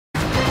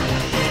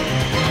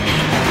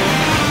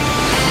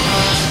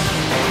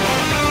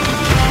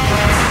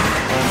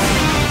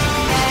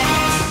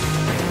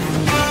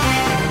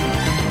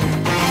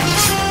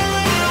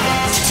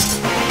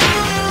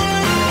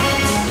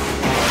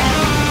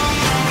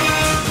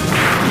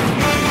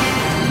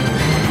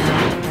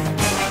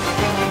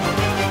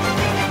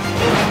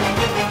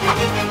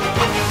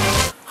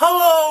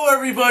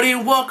everybody,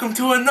 and welcome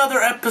to another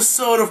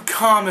episode of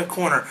Comic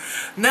Corner.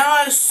 Now,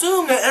 I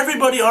assume that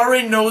everybody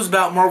already knows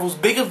about Marvel's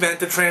big event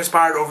that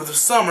transpired over the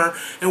summer,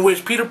 in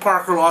which Peter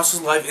Parker lost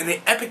his life in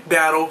the epic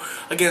battle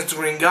against the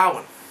Green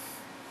Goblin.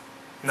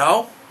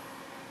 No?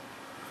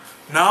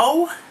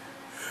 No?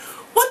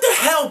 What the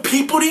hell,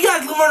 people? Do you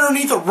guys live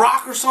underneath a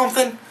rock or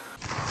something?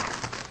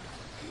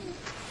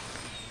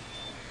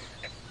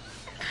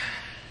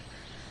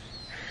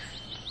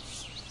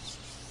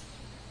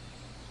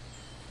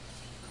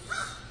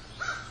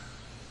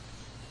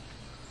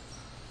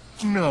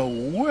 No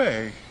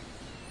way.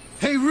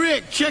 Hey,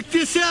 Rick, check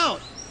this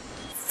out.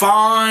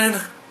 Fine.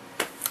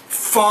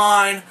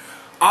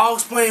 I'll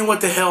explain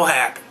what the hell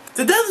happened.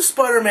 The death of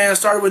Spider-Man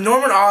started with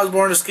Norman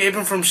Osborn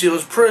escaping from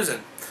S.H.I.E.L.D.'s prison,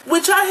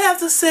 which I have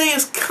to say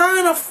is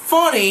kind of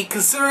funny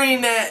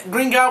considering that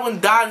Green Goblin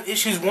died in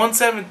issues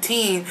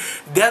 117,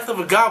 Death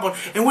of a Goblin,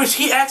 in which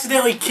he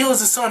accidentally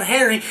kills his son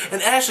Harry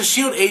and asks a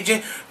S.H.I.E.L.D.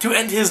 agent to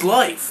end his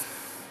life.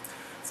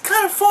 It's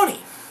kind of funny.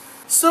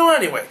 So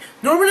anyway,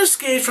 Norman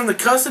escapes from the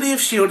custody of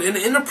S.H.I.E.L.D. and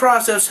in the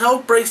process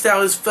helps breaks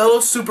down his fellow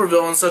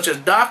supervillains such as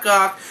Doc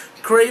Ock,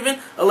 Kraven,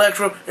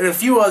 Electro, and a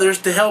few others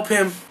to help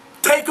him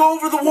take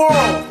over the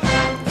world!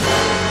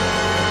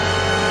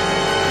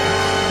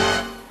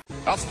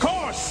 Of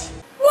course!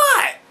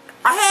 What?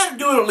 I had to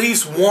do it at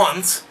least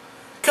once.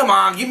 Come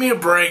on, give me a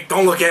break.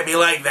 Don't look at me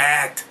like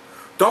that.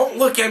 Don't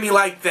look at me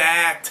like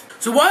that.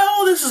 So while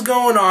all this is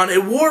going on, a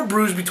war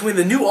brews between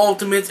the New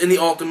Ultimates and the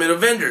Ultimate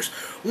Avengers.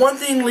 One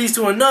thing leads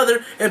to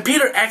another, and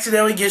Peter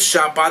accidentally gets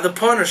shot by the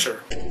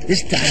Punisher.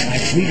 This time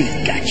I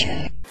really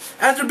gotcha.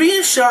 After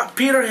being shot,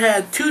 Peter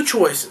had two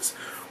choices.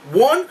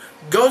 One,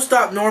 go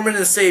stop Norman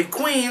and save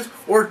Queens,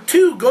 or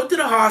two, go to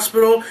the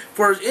hospital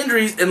for his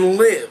injuries and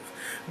live.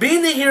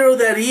 Being the hero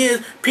that he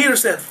is, Peter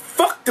said,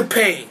 fuck the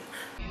pain.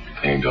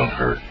 Pain don't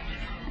hurt.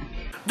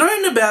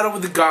 During the battle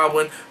with the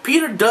Goblin,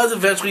 Peter does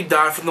eventually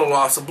die from the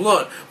loss of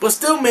blood, but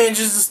still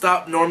manages to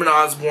stop Norman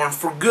Osborn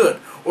for good,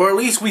 or at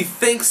least we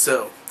think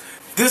so.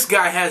 This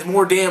guy has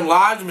more damn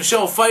lives than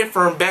Michelle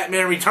Pfeiffer in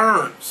Batman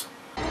Returns.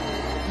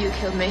 You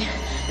killed me.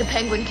 The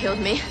Penguin killed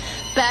me.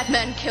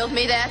 Batman killed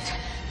me. That's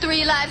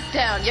 3 lives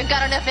down. You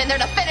got enough in there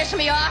to finish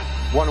me off?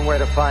 One way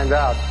to find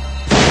out.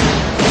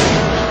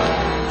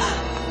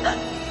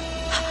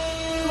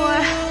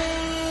 4,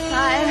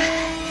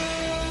 5...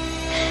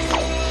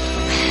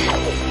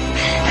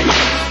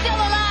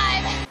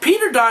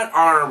 Peter died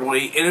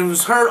honorably, and it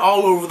was heard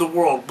all over the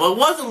world, but it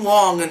wasn't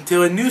long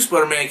until a new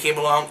Spider-Man came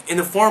along in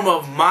the form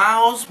of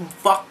Miles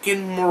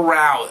fucking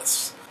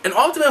Morales. In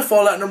Ultimate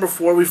Fallout number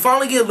 4, we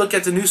finally get a look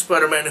at the new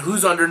Spider-Man and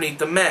who's underneath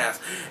the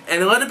mask. And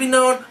to let it be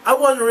known, I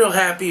wasn't real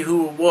happy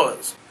who it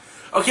was.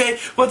 Okay,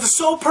 but the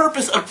sole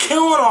purpose of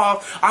killing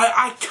off an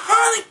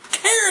iconic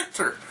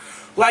character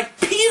like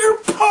Peter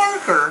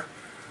Parker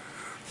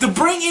to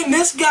bring in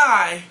this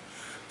guy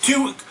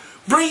to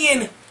bring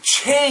in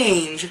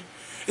change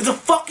is a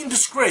fucking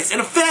disgrace. And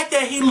the fact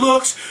that he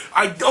looks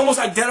almost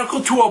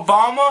identical to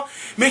Obama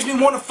makes me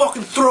want to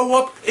fucking throw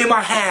up in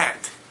my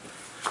hat.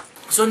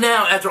 So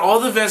now, after all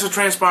the events have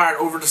transpired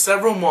over the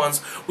several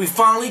months, we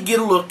finally get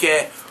a look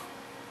at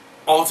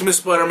Ultimate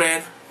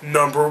Spider-Man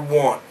number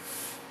 1.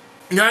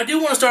 Now, I do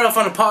want to start off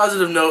on a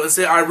positive note and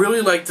say I really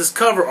like this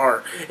cover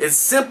art. It's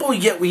simple,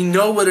 yet we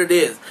know what it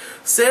is.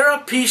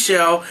 Sarah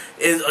Pichel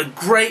is a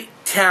great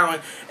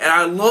talent, and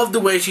I love the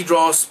way she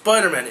draws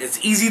Spider-Man.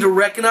 It's easy to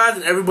recognize,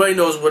 and everybody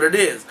knows what it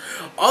is.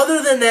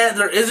 Other than that,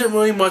 there isn't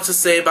really much to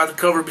say about the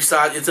cover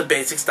besides it's a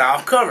basic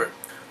style cover.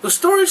 The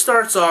story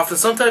starts off in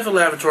some type of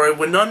laboratory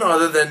with none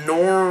other than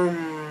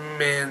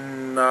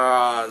Norman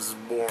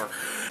Osborn.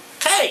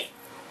 Hey!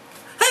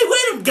 Hey,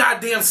 wait a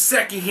goddamn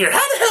second here.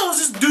 How the hell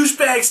is this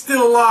douchebag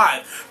still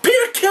alive?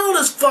 Peter killed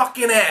his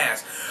fucking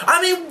ass.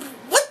 I mean,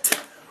 what's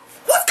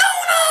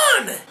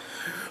going on?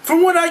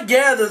 From what I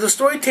gather, the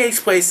story takes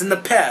place in the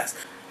past.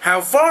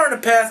 How far in the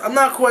past, I'm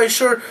not quite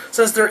sure,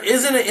 since there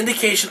isn't an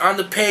indication on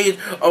the page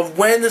of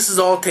when this is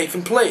all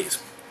taking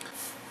place.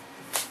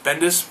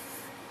 Bendis?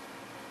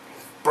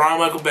 Brian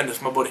Michael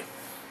Bendis, my buddy.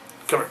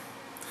 Come here.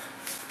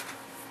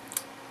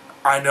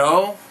 I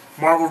know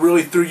Marvel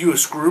really threw you a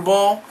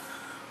screwball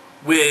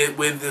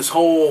with this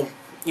whole,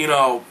 you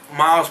know,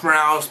 Miles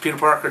Morales, Peter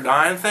Parker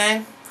dying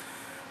thing,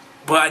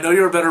 but I know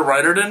you're a better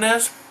writer than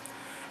this,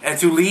 and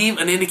to leave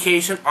an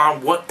indication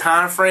on what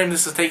time frame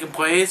this is taking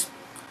place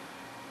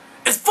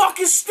is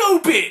fucking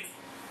stupid!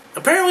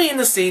 Apparently in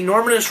the scene,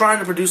 Norman is trying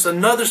to produce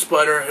another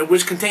spider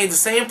which contains the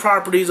same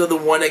properties of the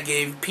one that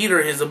gave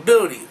Peter his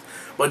abilities.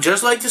 But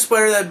just like the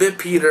spider that bit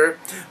Peter,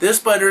 this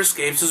spider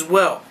escapes as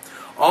well.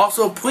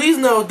 Also, please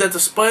note that the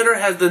spider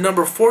has the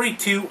number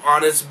 42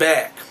 on its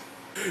back.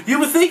 You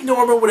would think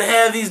Norman would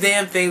have these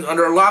damn things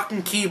under a lock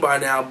and key by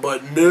now,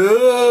 but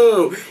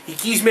no! He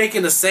keeps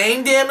making the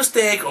same damn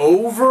mistake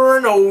over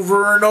and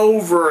over and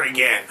over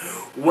again.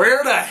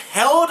 Where the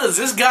hell does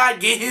this guy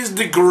get his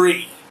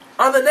degree?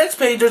 On the next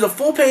page, there's a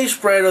full-page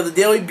spread of the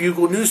Daily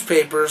Bugle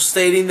newspaper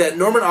stating that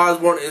Norman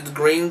Osborn is the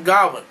Green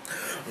Goblin.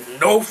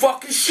 No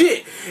fucking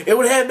shit. It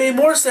would have made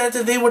more sense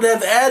if they would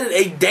have added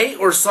a date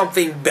or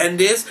something,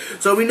 Bendis,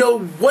 so we know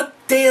what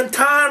damn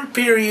time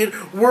period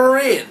we're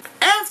in.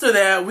 After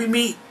that, we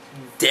meet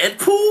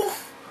Deadpool?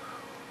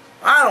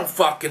 I don't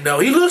fucking know.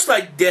 He looks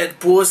like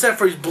Deadpool, except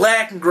for he's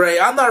black and gray.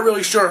 I'm not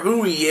really sure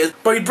who he is,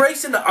 but he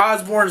breaks into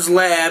Osborn's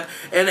lab,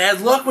 and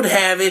as luck would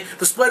have it,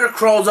 the spider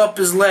crawls up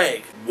his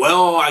leg.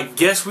 Well, I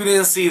guess we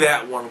didn't see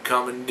that one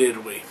coming,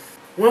 did we?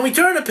 When we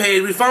turn the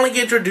page, we finally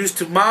get introduced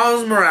to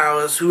Miles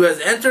Morales, who has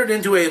entered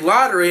into a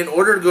lottery in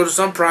order to go to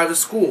some private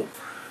school.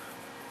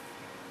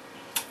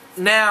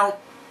 Now,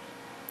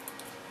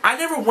 I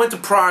never went to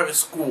private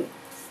school,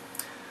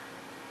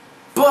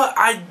 but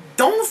I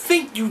don't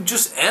think you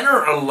just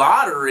enter a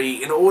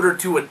lottery in order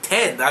to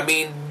attend. I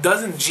mean,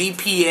 doesn't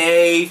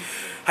GPA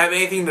have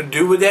anything to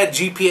do with that?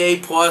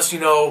 GPA plus, you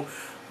know,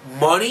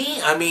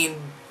 money? I mean,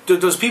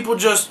 does people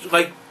just,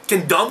 like,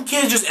 can dumb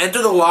kids just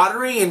enter the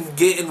lottery and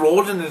get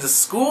enrolled into the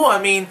school?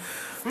 I mean,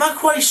 I'm not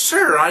quite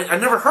sure. I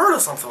never heard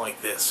of something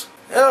like this.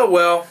 Oh,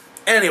 well.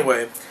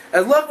 Anyway,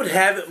 as luck would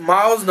have it,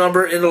 Miles'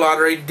 number in the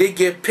lottery did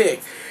get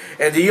picked.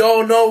 And do you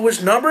all know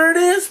which number it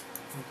is?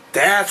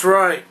 That's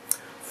right.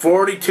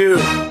 42.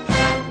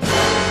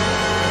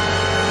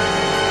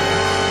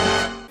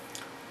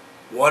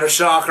 What a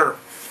shocker.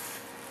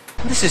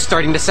 This is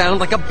starting to sound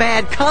like a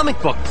bad comic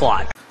book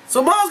plot.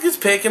 So Miles gets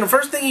picked, and the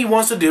first thing he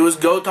wants to do is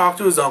go talk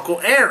to his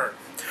uncle Aaron,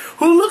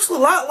 who looks a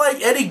lot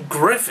like Eddie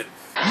Griffin.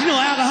 You know,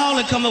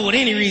 alcoholics come up with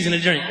any reason to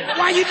drink.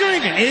 Why you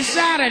drinking? It's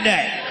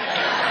Saturday.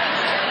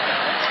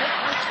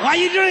 Why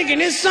you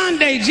drinking? It's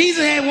Sunday.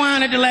 Jesus had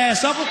wine at the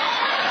Last Supper.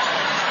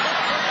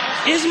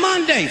 It's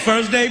Monday,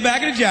 first day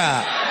back at the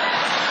job.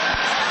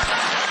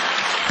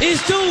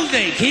 It's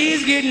Tuesday,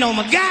 kids getting on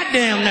my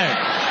goddamn nerve.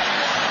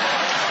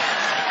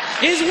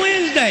 It's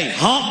Wednesday,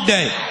 hump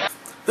day.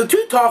 The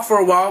two talk for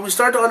a while, and we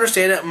start to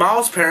understand that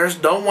Miles' parents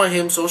don't want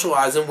him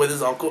socializing with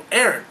his uncle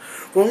Aaron.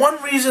 For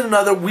one reason or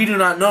another, we do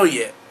not know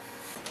yet.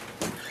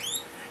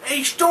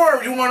 Hey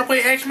Storm, you want to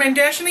play X-Men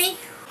Destiny?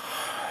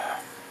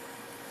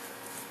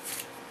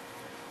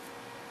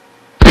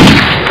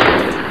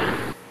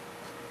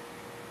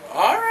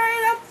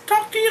 Alright, I'll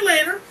talk to you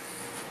later.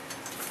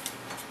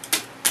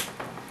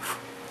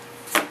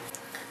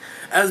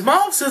 As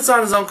Miles sits on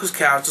his uncle's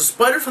couch, the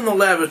spider from the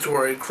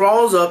laboratory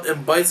crawls up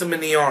and bites him in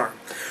the arm.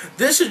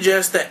 This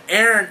suggests that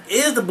Aaron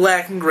is the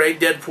black and gray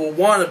Deadpool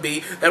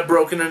wannabe that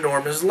broke into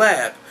Norman's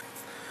lab.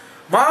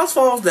 Miles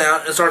falls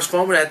down and starts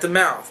foaming at the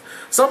mouth.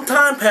 Some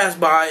time passes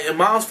by and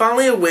Miles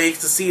finally awakes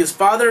to see his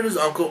father and his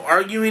uncle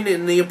arguing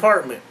in the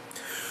apartment.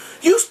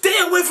 You stay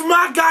away from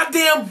my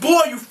goddamn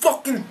boy, you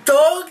fucking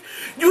thug!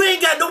 You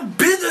ain't got no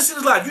business in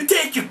his life. You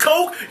take your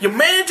coke, you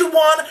manage your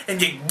marijuana,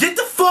 and you get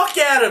the fuck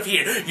out of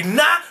here. You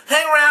not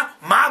hang around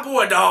my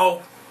boy,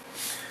 dog.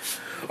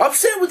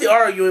 Upset with the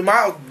arguing,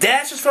 Miles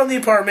dashes from the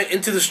apartment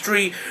into the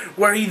street,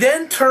 where he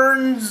then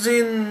turns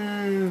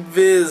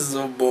invisible.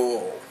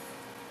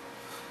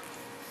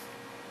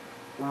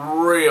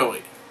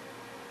 Really?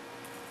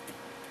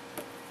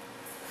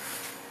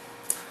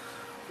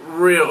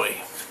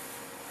 Really?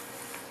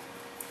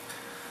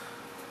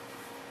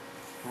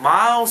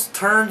 Miles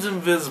turns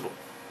invisible.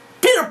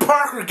 Peter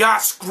Parker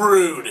got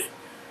screwed.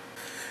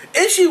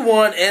 Issue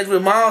 1 ends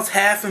with Miles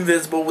half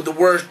invisible with the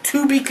words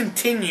 "to be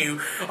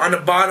continued" on the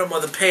bottom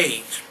of the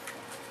page.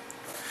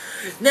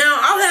 Now,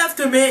 I'll have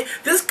to admit,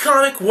 this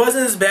comic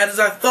wasn't as bad as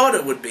I thought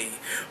it would be,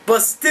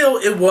 but still,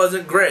 it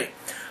wasn't great.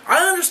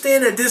 I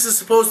understand that this is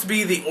supposed to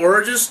be the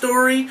origin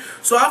story,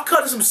 so I'll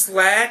cut some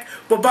slack,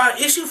 but by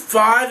issue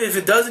 5, if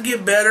it doesn't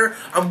get better,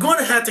 I'm going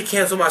to have to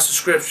cancel my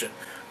subscription.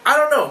 I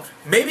don't know,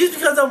 maybe it's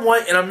because I'm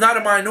white and I'm not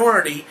a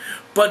minority,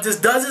 but this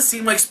doesn't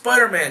seem like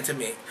Spider-Man to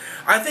me.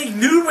 I think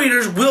new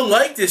readers will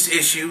like this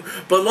issue,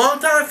 but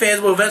longtime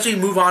fans will eventually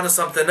move on to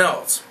something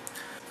else.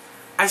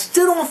 I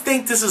still don't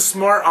think this is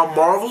smart on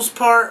Marvel's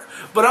part,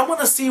 but I'm going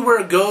to see where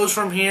it goes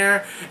from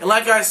here, and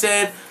like I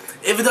said,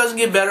 if it doesn't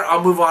get better,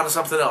 I'll move on to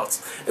something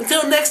else.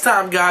 Until next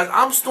time, guys,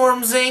 I'm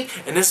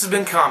Stormsink, and this has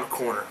been Comic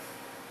Corner.